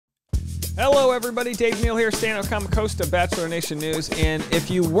Hello, everybody. Dave Neal here, stand-up comic host of Bachelor Nation News. And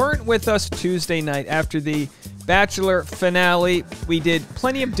if you weren't with us Tuesday night after the Bachelor finale, we did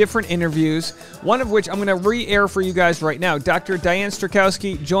plenty of different interviews, one of which I'm going to re-air for you guys right now. Dr. Diane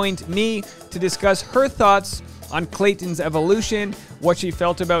Strachowski joined me to discuss her thoughts on Clayton's evolution, what she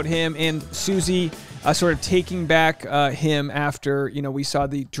felt about him, and Susie sort of taking back him after, we saw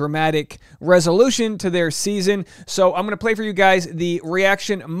the dramatic resolution to their season. So I'm going to play for you guys the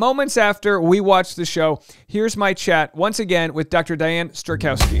reaction moments after we watched the show. Here's my chat once again with Dr. Diane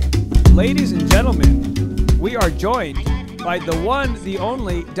Strachowski. Ladies and gentlemen, we are joined by the one, the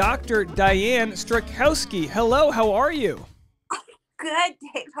only, Dr. Diane Strachowski. Hello, how are you? Good,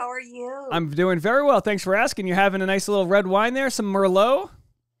 Dave. How are you? I'm doing very well. Thanks for asking. You having a nice little red wine there? Some Merlot?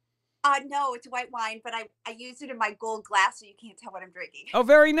 No, it's white wine, but I use it in my gold glass so you can't tell what I'm drinking. Oh,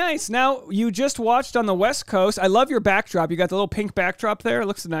 very nice. Now, you just watched on the West Coast. I love your backdrop. You got the little pink backdrop there. It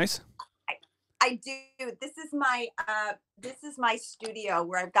looks nice. I do. This is my studio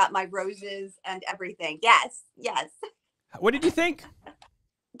where I've got my roses and everything. Yes. What did you think?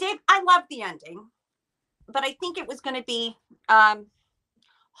 Dave, I love the ending, but I think it was going to be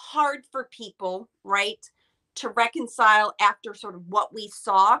hard for people, right, to reconcile after sort of what we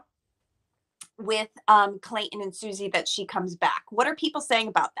saw with Clayton and Susie, that she comes back. What are people saying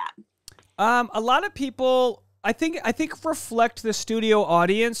about that? A lot of people, I think reflect the studio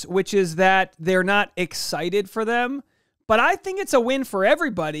audience, which is that they're not excited for them. But I think it's a win for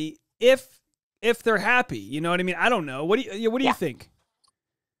everybody if they're happy. You know what I mean? I don't know. What do you think?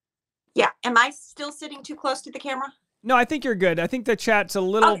 Yeah. Am I still sitting too close to the camera? No, I think you're good. I think the chat's a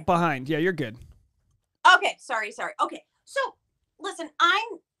little behind. Yeah, you're good. Okay. Sorry. Okay. So listen, I'm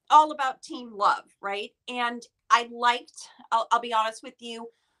all about team love, right? And I'll be honest with you,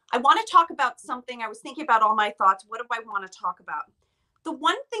 I want to talk about something. I was thinking about all my thoughts. What do I want to talk about? The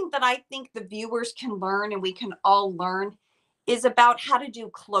one thing that I think the viewers can learn, and we can all learn, is about how to do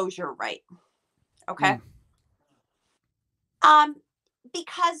closure right. Okay.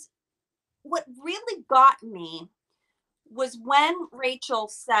 Because what really got me was when Rachel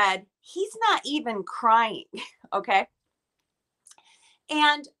said, he's not even crying. Okay.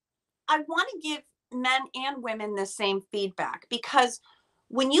 And I want to give men and women the same feedback, because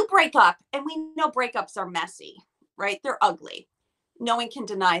when you break up, and we know breakups are messy, right? They're ugly. No one can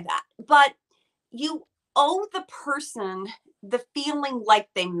deny that. But you owe the person the feeling like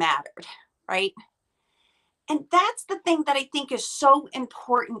they mattered, right? And that's the thing that I think is so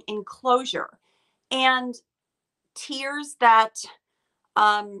important in closure. And tears that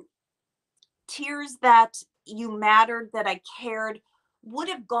you mattered, that I cared, would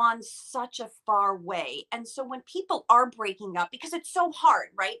have gone such a far way. And so when people are breaking up, because it's so hard,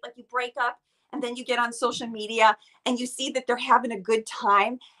 right? Like, you break up and then you get on social media and you see that they're having a good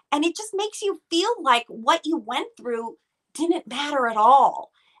time, and it just makes you feel like what you went through didn't matter at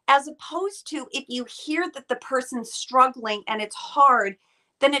all. As opposed to, if you hear that the person's struggling and it's hard,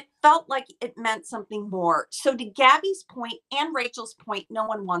 then it felt like it meant something more. So to Gabby's point and Rachel's point, no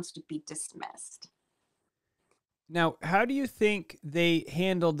one wants to be dismissed. Now, how do you think they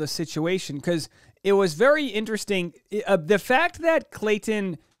handled the situation? Because it was very interesting. The fact that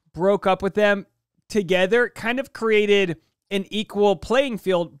Clayton broke up with them together kind of created an equal playing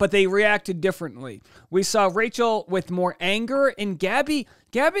field, but they reacted differently. We saw Rachel with more anger, and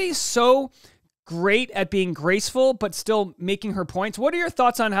Gabby's so great at being graceful, but still making her points. What are your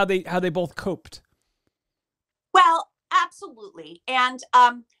thoughts on how they both coped? Well, absolutely. And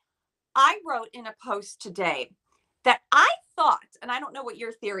I wrote in a post today that I thought, and I don't know what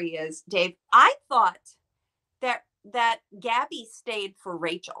your theory is, Dave, I thought that Gabby stayed for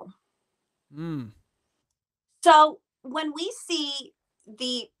Rachel. So when we see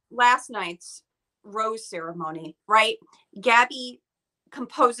the last night's rose ceremony, right? Gabby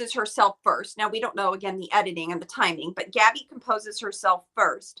composes herself first. Now, we don't know, again, the editing and the timing, but Gabby composes herself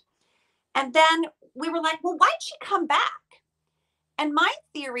first. And then we were like, well, why'd she come back? And my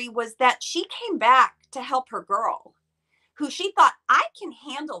theory was that she came back to help her girl, who she thought, I can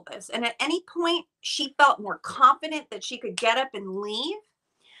handle this. And at any point, she felt more confident that she could get up and leave.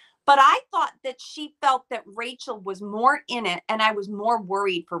 But I thought that she felt that Rachel was more in it, and I was more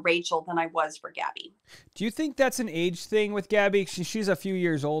worried for Rachel than I was for Gabby. Do you think that's an age thing with Gabby? She's a few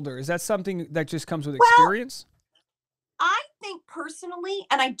years older. Is that something that just comes with experience? I think personally,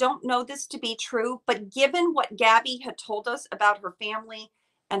 and I don't know this to be true, but given what Gabby had told us about her family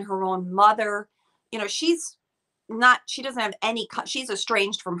and her own mother, she doesn't have she's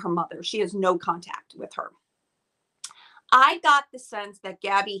estranged from her mother. She has no contact with her. I got the sense that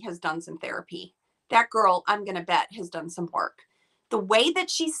Gabby has done some therapy. That girl, I'm going to bet, has done some work. the way that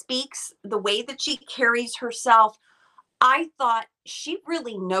she speaks, the way that she carries herself, I thought she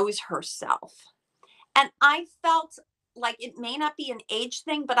really knows herself. And I felt like it may not be an age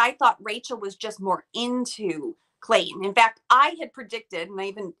thing, but I thought Rachel was just more into Clayton. In fact, I had predicted, and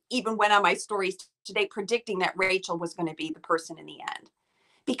I even went on my stories today predicting that Rachel was going to be the person in the end,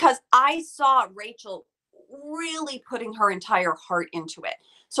 because I saw Rachel really putting her entire heart into it.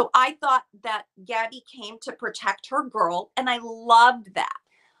 So I thought that Gabby came to protect her girl, and I loved that.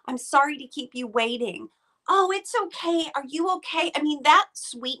 I'm sorry to keep you waiting. Oh, it's okay. Are you okay? I mean, that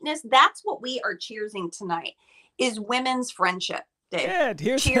sweetness, that's what we are cheersing tonight, is women's friendship, Dave. Yeah,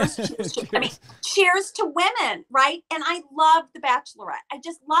 cheers. I mean, cheers to women, right? And I love The Bachelorette. I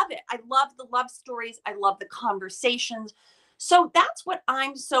just love it. I love the love stories. I love the conversations. So that's what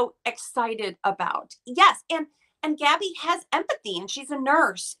I'm so excited about. Yes, and Gabby has empathy, and she's a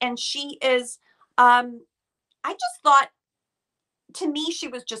nurse, and she is I just thought, to me, she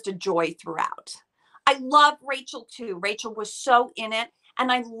was just a joy throughout. I love Rachel too. Rachel was so in it.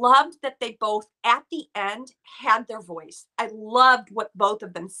 And I loved that they both, at the end, had their voice. I loved what both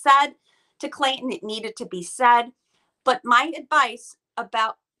of them said to Clayton. It needed to be said. But my advice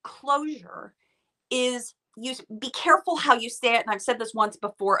about closure is, you be careful how you say it. And I've said this once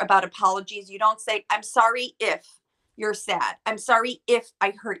before about apologies. You don't say, I'm sorry if you're sad. I'm sorry if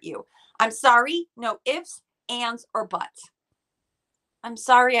I hurt you. I'm sorry. No ifs, ands, or buts. I'm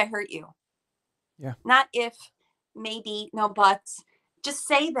sorry I hurt you. Yeah. Not if, maybe, no buts. Just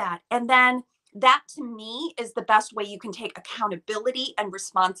say that. And then that, to me, is the best way you can take accountability and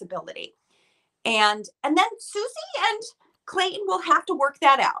responsibility. And then Susie and Clayton will have to work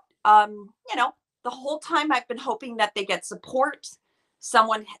that out. The whole time I've been hoping that they get support,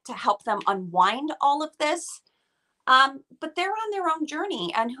 someone to help them unwind all of this. But they're on their own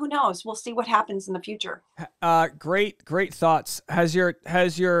journey, and who knows? We'll see what happens in the future. Great thoughts. Has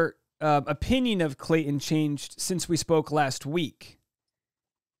your opinion of Clayton changed since we spoke last week?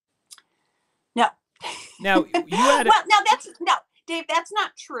 No. Now you had no, Dave, that's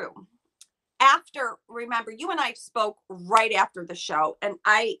not true. Remember, you and I spoke right after the show, and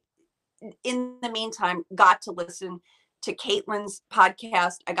I, in the meantime, got to listen to Caitlin's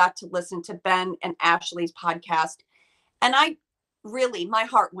podcast. I got to listen to Ben and Ashley's podcast, and my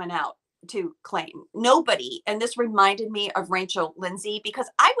heart went out to Clayton. Nobody, and this reminded me of Rachel Lindsay,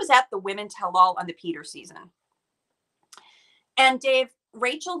 because I was at the Women Tell All on the Peter season. And Dave,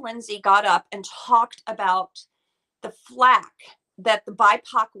 Rachel Lindsay got up and talked about the flack that the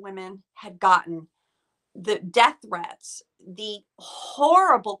BIPOC women had gotten, the death threats, the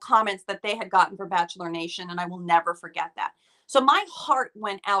horrible comments that they had gotten for Bachelor Nation. And I will never forget that. So my heart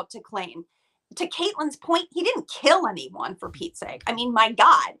went out to Clayton. To Caitlin's point, he didn't kill anyone, for Pete's sake. I mean, my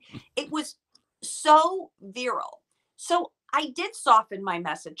God, it was so virile. So I did soften my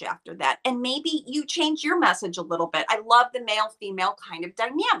message after that. And maybe you change your message a little bit. I love the male-female kind of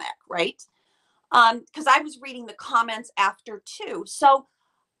dynamic, right? Because I was reading the comments after too. So,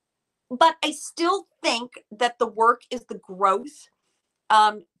 but I still think that the work is the growth,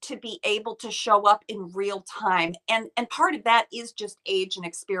 to be able to show up in real time. And part of that is just age and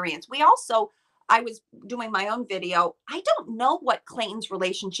experience. I was doing my own video. I don't know what Clayton's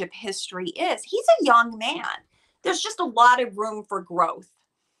relationship history is. He's a young man. There's just a lot of room for growth.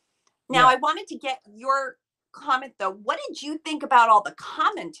 Now, I wanted to get your comment, though. What did you think about all the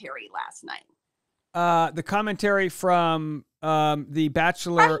commentary last night? The commentary from the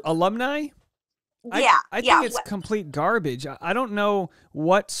Bachelor alumni? Yeah. I think it's complete garbage. I don't know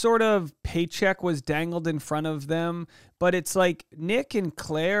what sort of paycheck was dangled in front of them, but it's like Nick and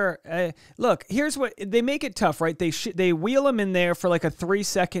Claire. Look, here's what they make it tough, right? They wheel them in there for like a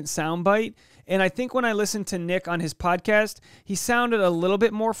 3-second soundbite. And I think when I listened to Nick on his podcast, he sounded a little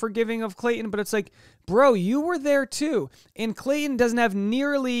bit more forgiving of Clayton, but it's like, bro, you were there too. And Clayton doesn't have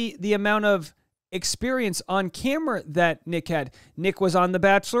nearly the amount of experience on camera that Nick had. Nick was on The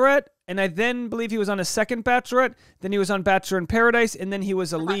Bachelorette, and I then believe he was on a second Bachelorette, then he was on Bachelor in Paradise, and then he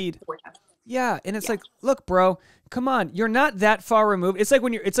was a lead. Yeah, and it's like, look, bro, come on, you're not that far removed. It's like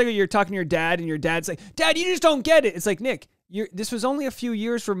when you're talking to your dad, and your dad's like, Dad, you just don't get it. It's like, Nick, this was only a few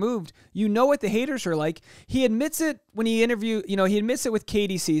years removed. You know what the haters are like. He admits it when he admits it with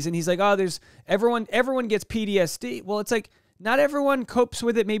Katie season. He's like, oh, everyone gets PTSD. Well, it's like, not everyone copes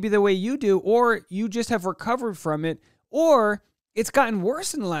with it maybe the way you do, or you just have recovered from it, or it's gotten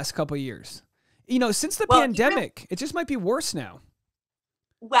worse in the last couple of years. Since the pandemic, it just might be worse now.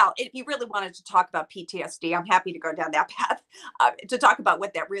 Well, if you really wanted to talk about PTSD, I'm happy to go down that path to talk about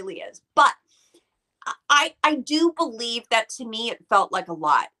what that really is. But I do believe that, to me, it felt like a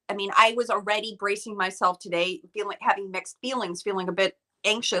lot. I mean, I was already bracing myself today, having mixed feelings, feeling a bit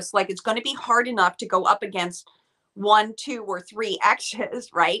anxious, like it's going to be hard enough to go up against 1, 2, or 3 exes,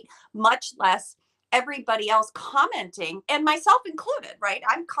 right? Much less everybody else commenting, and myself included, right?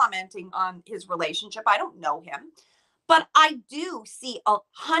 I'm commenting on his relationship. I don't know him, but I do see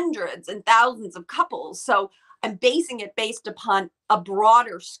hundreds and thousands of couples. So I'm basing it based upon a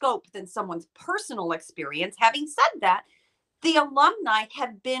broader scope than someone's personal experience. Having said that, the alumni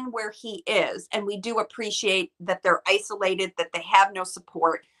have been where he is, and we do appreciate that they're isolated, that they have no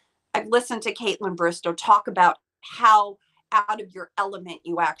support. I've listened to Caitlin Bristow talk about how out of your element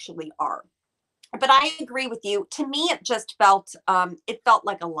you actually are. But I agree with you. To me, it just felt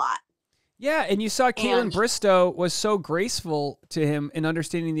like a lot. Yeah, and you saw Caitlin And Bristow was so graceful to him in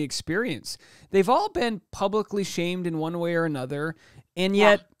understanding the experience. They've all been publicly shamed in one way or another, and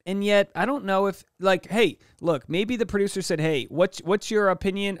yet I don't know if, like, hey, look, maybe the producer said, hey, what's your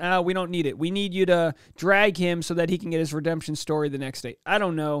opinion? We don't need it. We need you to drag him so that he can get his redemption story the next day. I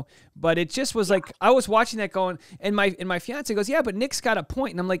don't know, but it just was like, I was watching that going, and my fiance goes, yeah, but Nick's got a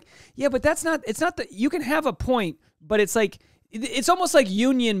point, and I'm like, yeah, but it's not that you can have a point, but it's like, it's almost like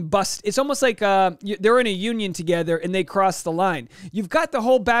union bust. It's almost like they're in a union together and they cross the line. You've got the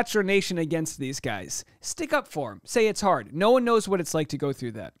whole Bachelor Nation against these guys. Stick up for them. Say it's hard. No one knows what it's like to go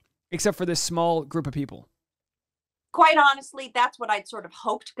through that, except for this small group of people. quite honestly, that's what I'd sort of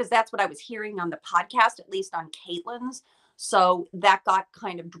hoped, because that's what I was hearing on the podcast, at least on Caitlin's. So that got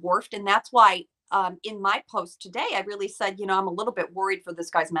kind of dwarfed. And that's why in my post today, I really said, I'm a little bit worried for this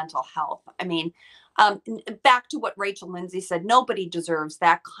guy's mental health. I mean, back to what Rachel Lindsay said, nobody deserves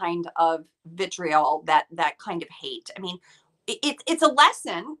that kind of vitriol, that kind of hate. I mean, it's a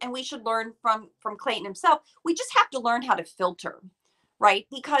lesson, and we should learn from Clayton himself. We just have to learn how to filter, right?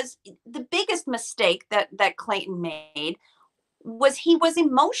 Because the biggest mistake that Clayton made was he was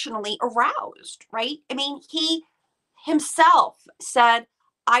emotionally aroused, right? I mean, he himself said,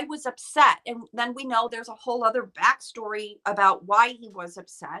 I was upset. And then we know there's a whole other backstory about why he was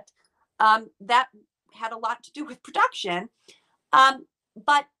upset. That had a lot to do with production.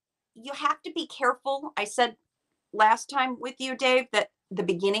 But you have to be careful. I said last time with you, Dave, that the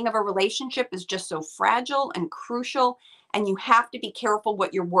beginning of a relationship is just so fragile and crucial. And you have to be careful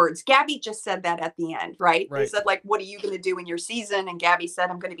what your words. Gabby just said that at the end, right? They said, like, what are you going to do in your season? And Gabby said,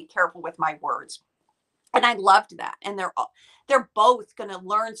 I'm going to be careful with my words. And I loved that. And they're both going to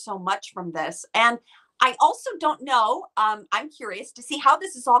learn so much from this. And I also don't know. I'm curious to see how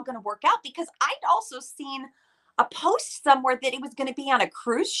this is all going to work out, because I'd also seen a post somewhere that it was going to be on a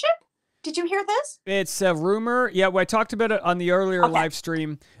cruise ship. Did you hear this? It's a rumor. Yeah, well, I talked about it on the earlier live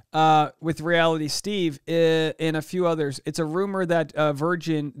stream with Reality Steve and a few others. It's a rumor that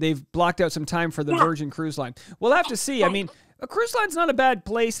Virgin, they've blocked out some time for the Virgin Cruise Line. We'll have to see. Right. I mean, a cruise line's not a bad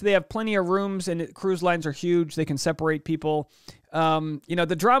place. They have plenty of rooms, and cruise lines are huge. They can separate people.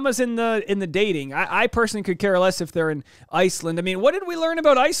 The drama's in the dating. I personally could care less if they're in Iceland. I mean, what did we learn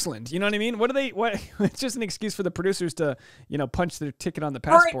about Iceland? You know what I mean? What it's just an excuse for the producers to, punch their ticket on the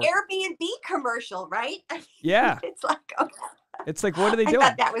passport. Or an Airbnb commercial, right? Yeah. It's like, okay. It's like, what are they doing? I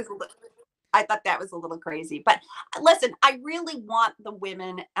thought that was a little crazy. But listen, I really want the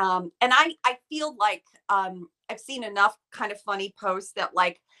women, and I feel like I've seen enough kind of funny posts that,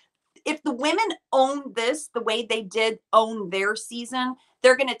 like, if the women own this the way they did own their season,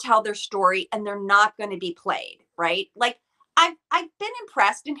 they're going to tell their story and they're not going to be played, right? Like, I've been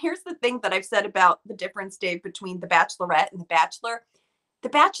impressed. And here's the thing that I've said about the difference, Dave, between the Bachelorette and the Bachelor. The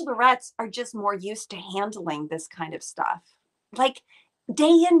Bachelorettes are just more used to handling this kind of stuff. Like,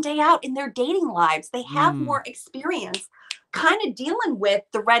 day in, day out in their dating lives, they have more experience kind of dealing with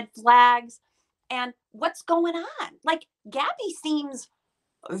the red flags and what's going on. Like, Gabby seems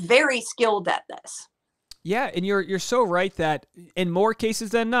very skilled at this. Yeah, and you're so right that in more cases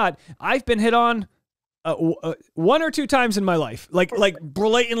than not, I've been hit on 1 or 2 times in my life, like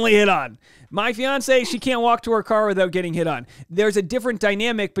blatantly hit on. My fiance, she can't walk to her car without getting hit on. There's a different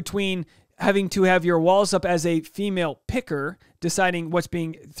dynamic between having to have your walls up as a female picker, deciding what's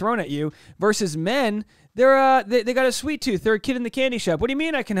being thrown at you, versus men. They got a sweet tooth. They're a kid in the candy shop. What do you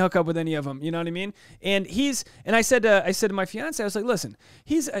mean I can hook up with any of them? You know what I mean? And I said to my fiance, I was like, listen,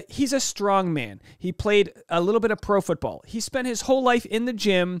 he's a strong man. He played a little bit of pro football. He spent his whole life in the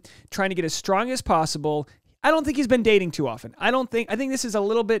gym trying to get as strong as possible. I don't think he's been dating too often. I think this is a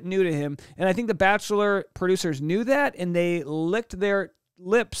little bit new to him. And I think the Bachelor producers knew that, and they licked their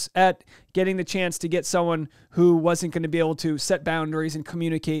lips at getting the chance to get someone who wasn't going to be able to set boundaries and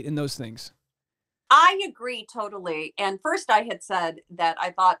communicate in those things. I agree totally. And first I had said that I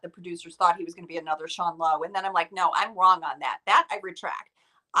thought the producers thought he was going to be another Sean Lowe. And then I'm like, no, I'm wrong on that. That I retract.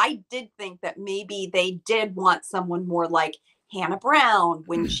 I did think that maybe they did want someone more like Hannah Brown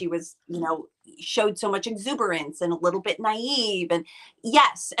when she was, showed so much exuberance and a little bit naive. And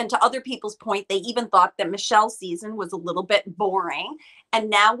yes, and to other people's point, they even thought that Michelle's season was a little bit boring. And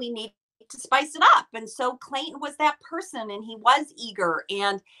now we need to spice it up. And so Clayton was that person, and he was eager.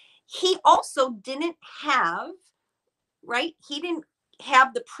 And he also didn't have, right? He didn't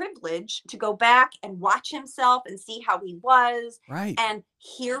have the privilege to go back and watch himself and see how he was, Right. and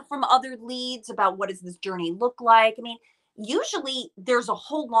hear from other leads about what does this journey look like. I mean, usually there's a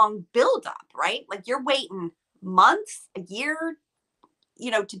whole long buildup, right? Like you're waiting months, a year,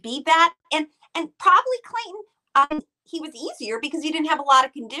 to be that. And probably Clayton, he was easier because he didn't have a lot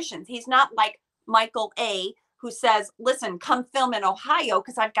of conditions. He's not like Michael A, who says, listen, come film in Ohio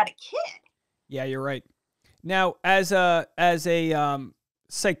because I've got a kid. Yeah, you're right. Now, as a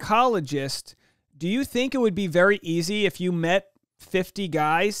psychologist, do you think it would be very easy if you met 50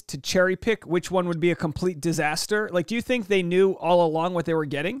 guys to cherry pick which one would be a complete disaster? Like, do you think they knew all along what they were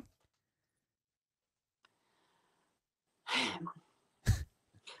getting?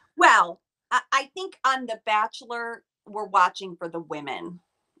 Well, I think on The Bachelor, we're watching for the women,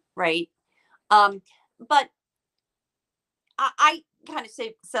 right? But I kind of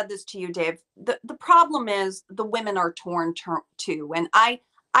said this to you, Dave. The problem is the women are torn too. And I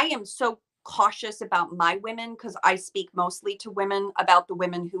am so cautious about my women because I speak mostly to women, about the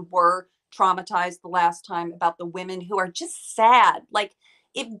women who were traumatized the last time, about the women who are just sad. Like,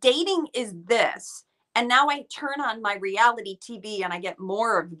 if dating is this, and now I turn on my reality TV and I get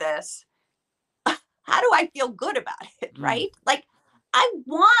more of this, how do I feel good about it, right? Like, I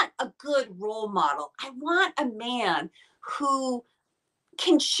want a good role model. I want a man who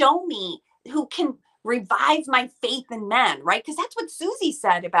can show me, who can revive my faith in men, right? Because that's what Susie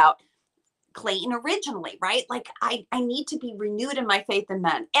said about Clayton originally, right? Like, I need to be renewed in my faith in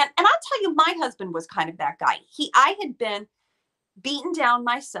men. And I'll tell you, my husband was kind of that guy. I had been beaten down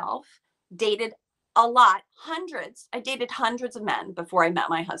myself, dated a lot, I dated hundreds of men before I met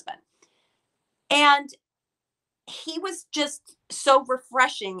my husband. And he was just so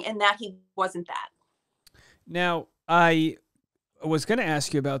refreshing in that he wasn't that. Now, I was going to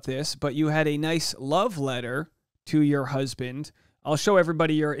ask you about this, but you had a nice love letter to your husband. I'll show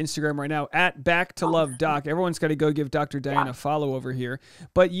everybody your Instagram right now, at Back to Love Doc. Everyone's got to go give Dr. Diane a follow over here.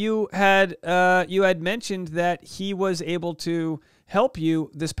 But you had mentioned that he was able to help you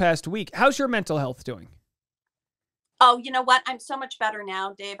this past week. How's your mental health doing? Oh, you know what? I'm so much better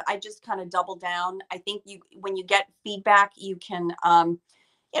now, Dave. I just kind of double down. I think when you get feedback, you can,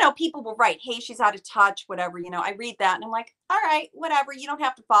 people will write, hey, she's out of touch, whatever. I read that and I'm like, all right, whatever. You don't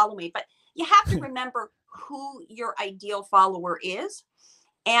have to follow me, but you have to remember who your ideal follower is.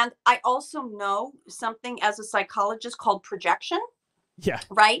 And I also know something as a psychologist called projection. Yeah.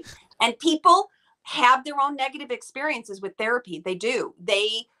 Right. And people have their own negative experiences with therapy. They do.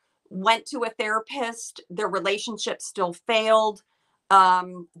 They went to a therapist, their relationship still failed.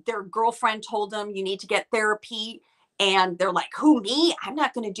 Their girlfriend told them, you need to get therapy. And they're like, who, me? I'm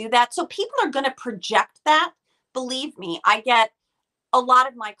not going to do that. So people are going to project that. Believe me, I get a lot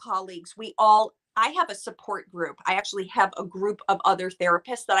of my colleagues. I have a support group. I actually have a group of other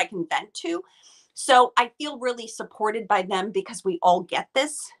therapists that I can vent to. So I feel really supported by them because we all get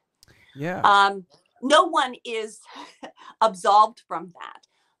this. Yeah. No one is absolved from that.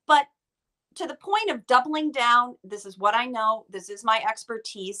 But to the point of doubling down, this is what I know. This is my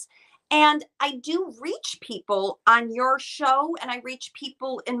expertise. And I do reach people on your show, and I reach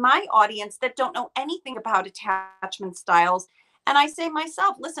people in my audience that don't know anything about attachment styles. And I say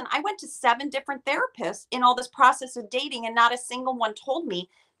myself, listen, I went to 7 different therapists in all this process of dating, and not a single one told me,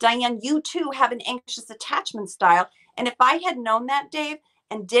 Diane, you too have an anxious attachment style. And if I had known that, Dave,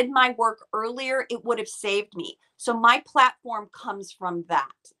 and did my work earlier, it would have saved me. So my platform comes from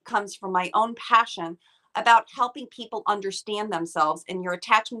that, comes from my own passion about helping people understand themselves. And your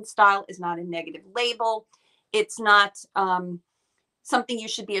attachment style is not a negative label. It's not something you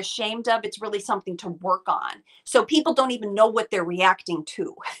should be ashamed of. It's really something to work on. So people don't even know what they're reacting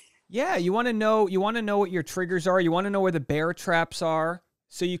to. Yeah, you want to know what your triggers are. You want to know where the bear traps are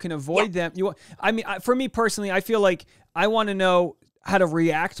so you can avoid them. For me personally, I feel like I want to know how to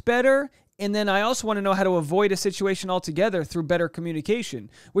react better. And then I also want to know how to avoid a situation altogether through better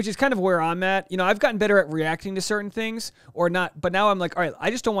communication, which is kind of where I'm at. I've gotten better at reacting to certain things or not, but now I'm like, all right, I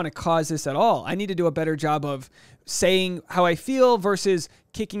just don't want to cause this at all. I need to do a better job of saying how I feel versus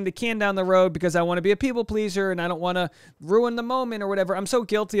kicking the can down the road because I want to be a people pleaser and I don't want to ruin the moment or whatever. I'm so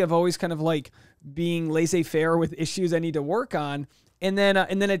guilty of always kind of like being laissez-faire with issues I need to work on.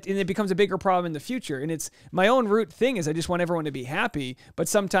 it becomes a bigger problem in the future. And it's my own root thing is I just want everyone to be happy, but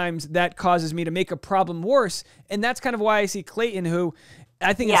sometimes that causes me to make a problem worse. And that's kind of why I see Clayton, who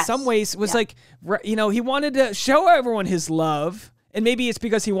I think in some ways was like, you know, he wanted to show everyone his love, and maybe it's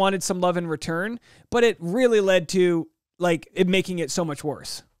because he wanted some love in return, but it really led to like it making it so much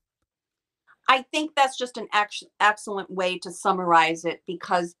worse. I think that's just an excellent way to summarize it,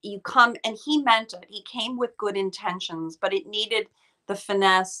 because you come, and he meant it. He came with good intentions, but it needed the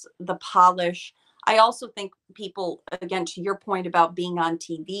finesse, the polish. I also think people, again, to your point about being on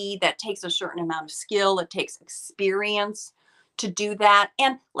TV, that takes a certain amount of skill. It takes experience to do that.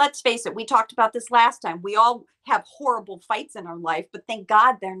 And let's face it, we talked about this last time. We all have horrible fights in our life, but thank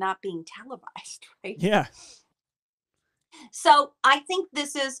God they're not being televised, right? Yeah. So I think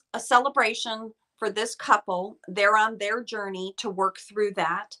this is a celebration for this couple. They're on their journey to work through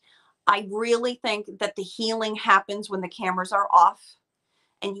that. I really think that the healing happens when the cameras are off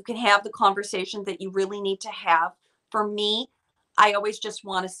and you can have the conversation that you really need to have. For me, I always just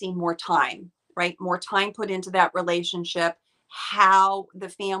want to see more time, right? More time put into that relationship, how the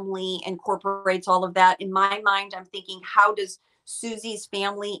family incorporates all of that. In my mind, I'm thinking, how does Susie's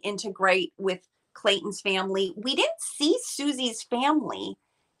family integrate with Clayton's family? We didn't see Susie's family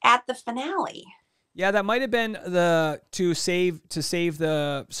at the finale. Yeah, that might have been to save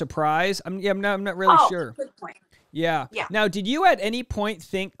the surprise. I'm not really sure. Good point. Yeah. Now, did you at any point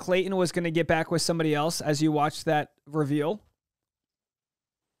think Clayton was going to get back with somebody else as you watched that reveal?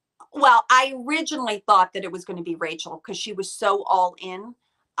 Well, I originally thought that it was going to be Rachel because she was so all in.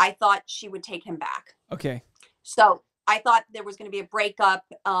 I thought she would take him back. Okay. So I thought there was going to be a breakup.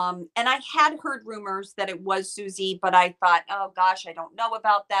 And I had heard rumors that it was Susie, but I thought, oh gosh, I don't know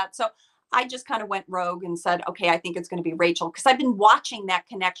about that. So I just kind of went rogue and said, okay, I think it's going to be Rachel, because I've been watching that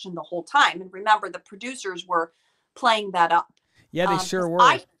connection the whole time. And remember, the producers were playing that up. Yeah, they sure were.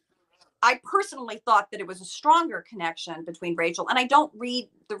 I personally thought that it was a stronger connection between Rachel, and I don't read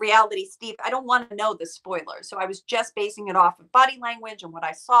the reality, Steve. I don't want to know the spoilers. So I was just basing it off of body language and what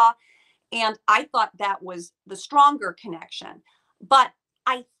I saw. And I thought that was the stronger connection. But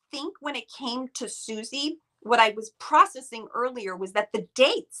I think when it came to Susie, what I was processing earlier was that the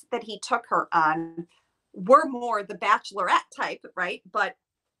dates that he took her on were more the bachelorette type, right? But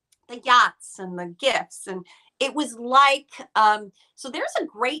the yachts and the gifts, and it was like, so there's a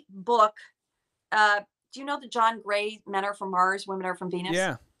great book. Do you know the John Gray, Men Are From Mars, Women Are From Venus?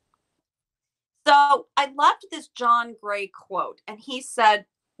 Yeah. So I loved this John Gray quote. And he said,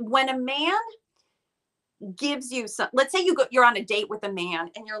 when a man gives you some, let's say you're on a date with a man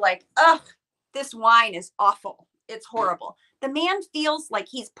and you're like, ugh, this wine is awful. It's horrible. The man feels like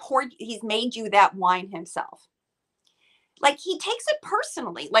he's made you that wine himself. Like he takes it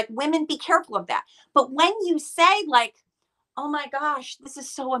personally. Like, women, be careful of that. But when you say like, oh my gosh, this is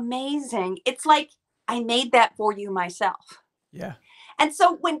so amazing, it's like, I made that for you myself. Yeah. And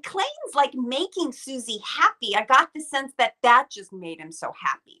so when Clayton's like making Susie happy, I got the sense that that just made him so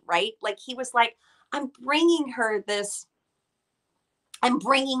happy, right? Like he was like, I'm bringing her this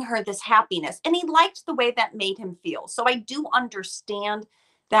happiness. And he liked the way that made him feel. So I do understand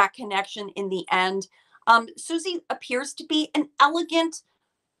that connection in the end. Susie appears to be an elegant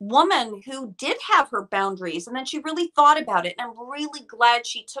woman who did have her boundaries, and then she really thought about it. And I'm really glad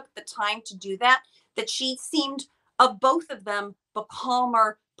she took the time to do that, that she seemed, of both of them, the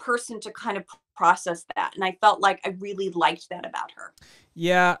calmer person to kind of process that. And I felt like I really liked that about her.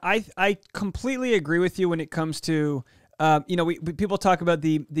 Yeah, I completely agree with you when it comes to, people talk about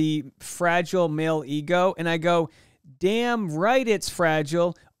the fragile male ego, and I go, damn right it's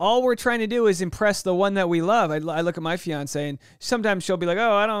fragile. All we're trying to do is impress the one that we love. I look at my fiance, and sometimes she'll be like,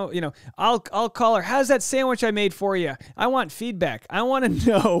 oh, I don't, I'll call her. How's that sandwich I made for you? I want feedback. I want to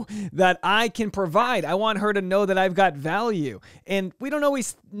know that I can provide. I want her to know that I've got value. And we don't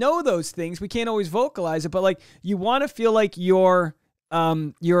always know those things. We can't always vocalize it, but like, you want to feel like you're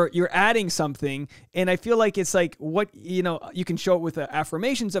adding something. And I feel like it's like what, you can show it with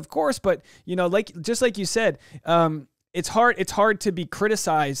affirmations, of course, but just like you said, it's hard to be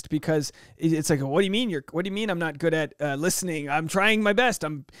criticized, because it's like, what do you mean I'm not good at listening? I'm trying my best.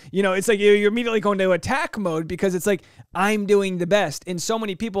 It's like you're immediately going to attack mode, because it's like, I'm doing the best. And so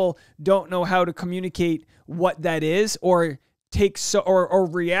many people don't know how to communicate what that is, or or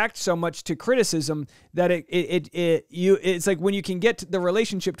react so much to criticism that it's like, when you can get the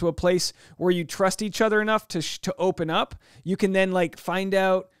relationship to a place where you trust each other enough to open up, you can then like find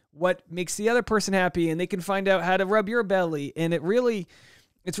out what makes the other person happy, and they can find out how to rub your belly. And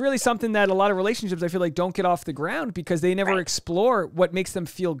it's really something that a lot of relationships, I feel like, don't get off the ground, because they never explore what makes them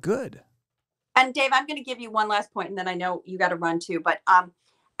feel good. And Dave, I'm going to give you one last point, and then I know you got to run too. But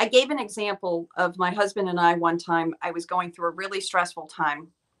I gave an example of my husband and I one time. I was going through a really stressful time,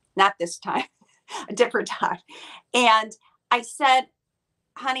 not this time, a different time. And I said,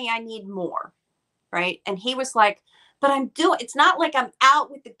 honey, I need more. Right. And he was like, but it's not like I'm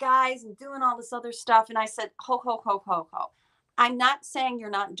out with the guys and doing all this other stuff. And I said, ho, ho, ho, ho, ho. I'm not saying you're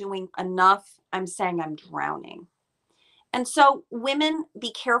not doing enough. I'm saying I'm drowning. And so women,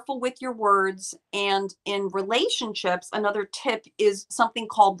 be careful with your words. And in relationships, another tip is something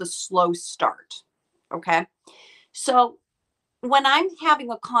called the slow start. Okay. So when I'm having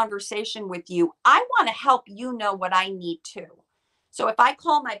a conversation with you, I want to help you know what I need too. So if I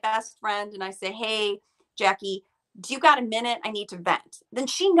call my best friend and I say, hey, Jackie, do you got a minute? I need to vent. Then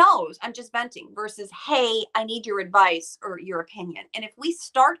she knows I'm just venting versus, hey, I need your advice or your opinion. And if we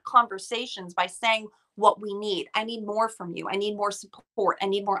start conversations by saying what we need, I need more from you, I need more support, I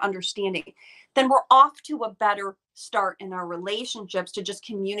need more understanding, then we're off to a better start in our relationships to just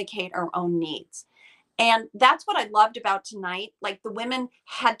communicate our own needs. And that's what I loved about tonight. Like the women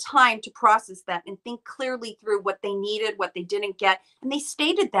had time to process that and think clearly through what they needed, what they didn't get. And they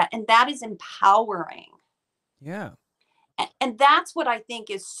stated that. And that is empowering. Yeah. And that's what I think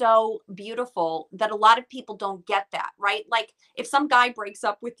is so beautiful, that a lot of people don't get that, right? Like if some guy breaks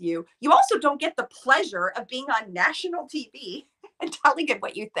up with you, you also don't get the pleasure of being on national TV and telling him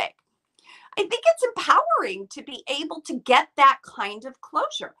what you think. I think it's empowering to be able to get that kind of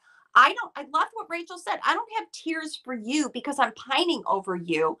closure. I love what Rachel said. I don't have tears for you because I'm pining over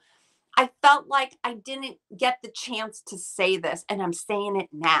you. I felt like I didn't get the chance to say this, and I'm saying it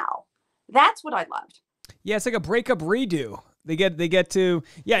now. That's what I loved. Yeah, it's like a breakup redo. They get to,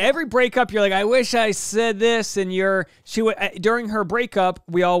 yeah, every breakup you're like, I wish I said this, and during her breakup,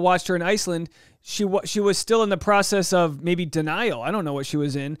 we all watched her in Iceland. She was still in the process of maybe denial. I don't know what she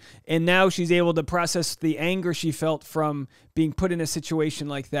was in. And now she's able to process the anger she felt from being put in a situation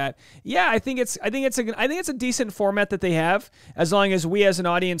like that. Yeah, I think it's a decent format that they have, as long as we as an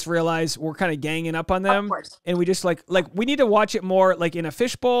audience realize we're kind of ganging up on them. Of course. And we just like we need to watch it more like in a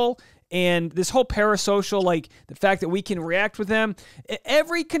fishbowl. And this whole parasocial, like the fact that we can react with them,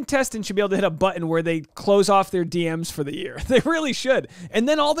 every contestant should be able to hit a button where they close off their DMs for the year. They really should. And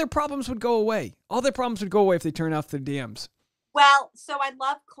then all their problems would go away. All their problems would go away if they turn off their DMs. Well, so I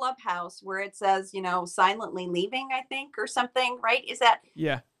love Clubhouse where it says, silently leaving, I think, or something, right? Is that?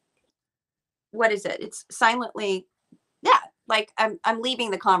 Yeah. What is it? It's silently, yeah. Like I'm leaving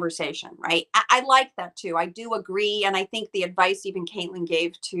the conversation, right? I like that too. I do agree. And I think the advice even Caitlin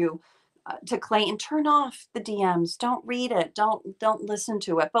gave to Clayton, turn off the DMs. Don't read it. Don't listen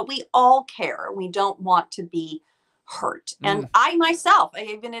to it. But we all care. We don't want to be hurt. And I myself, I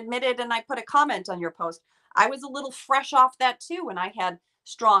even admitted, and I put a comment on your post, I was a little fresh off that too. And I had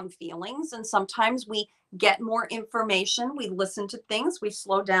strong feelings. And sometimes we get more information. We listen to things. We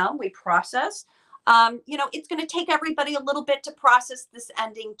slow down. We process. It's going to take everybody a little bit to process this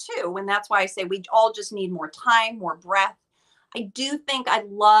ending too. And that's why I say we all just need more time, more breath. I do think I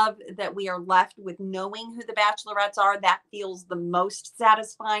love that we are left with knowing who the bachelorettes are. That feels the most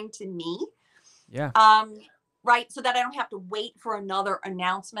satisfying to me. Yeah. Right. So that I don't have to wait for another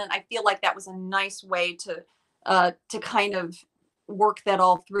announcement. I feel like that was a nice way to kind of work that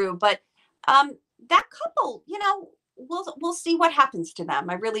all through. But that couple, we'll see what happens to them.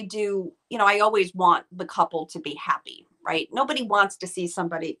 I really do. I always want the couple to be happy, right? Nobody wants to see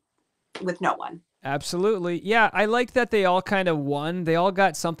somebody with no one. Absolutely. Yeah, I like that they all kind of won. They all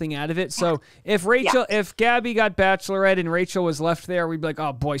got something out of it. So if Gabby got Bachelorette and Rachel was left there, we'd be like,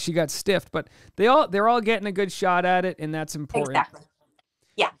 oh boy, she got stiffed. But they're all getting a good shot at it, and that's important. Exactly.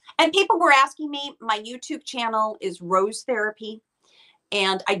 Yeah. And people were asking me, my YouTube channel is Rose Therapy.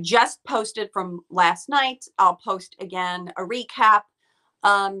 And I just posted from last night. I'll post again a recap.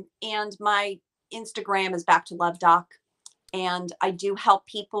 And my Instagram is Back to Love Doc. And I do help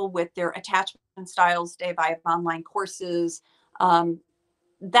people with their attachment styles. Dave, I have online courses.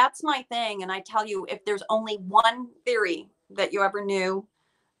 That's my thing. And I tell you, if there's only one theory that you ever knew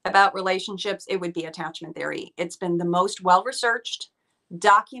about relationships, it would be attachment theory. It's been the most well-researched,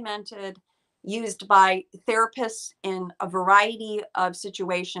 documented, used by therapists in a variety of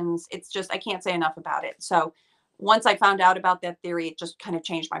situations. It's just, I can't say enough about it. So once I found out about that theory, it just kind of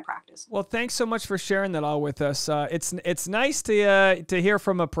changed my practice. Well, thanks so much for sharing that all with us. It's nice to hear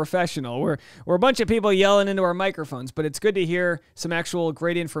from a professional. We're a bunch of people yelling into our microphones, but it's good to hear some actual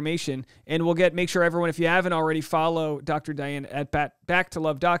great information. And we'll make sure everyone, if you haven't already, follow Dr. Diane at Back to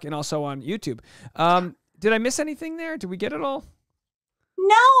Love Doc and also on YouTube. Did I miss anything there? Did we get it all?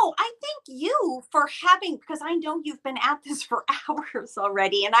 No, I thank you for having, because I know you've been at this for hours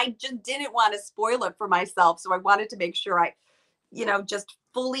already, and I just didn't want to spoil it for myself. So I wanted to make sure I, just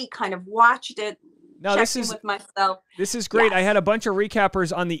fully kind of watched it, No, checked in with myself. This is great. Yes. I had a bunch of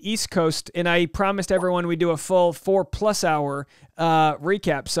recappers on the East Coast, and I promised everyone we do a full 4+ hour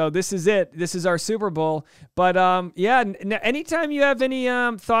recap. So this is it. This is our Super Bowl. But yeah, anytime you have any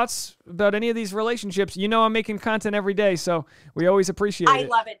thoughts about any of these relationships, I'm making content every day, so we always appreciate it. I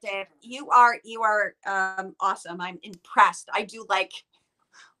love it, Dave. You are awesome. I'm impressed. I do like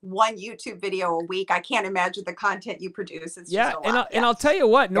one YouTube video a week. I can't imagine the content you produce. It's just a lot. And I'll tell you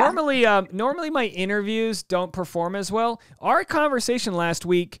what, normally my interviews don't perform as well. Our conversation last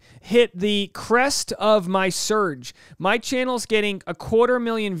week hit the crest of my surge. My channel's getting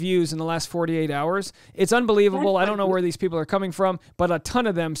 250,000 views in the last 48 hours. It's unbelievable. I don't know where these people are coming from, but a ton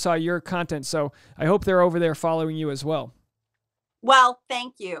of them saw your content. So I hope they're over there following you as well. Well,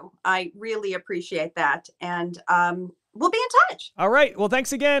 thank you. I really appreciate that. And we'll be in touch. All right. Well,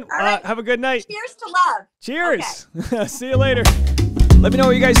 thanks again. Right. Have a good night. Cheers to love. Cheers. Okay. See you later. Let me know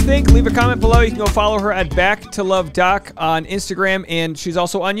what you guys think. Leave a comment below. You can go follow her at Back to Love Doc on Instagram, and she's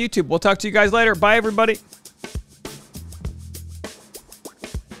also on YouTube. We'll talk to you guys later. Bye, everybody.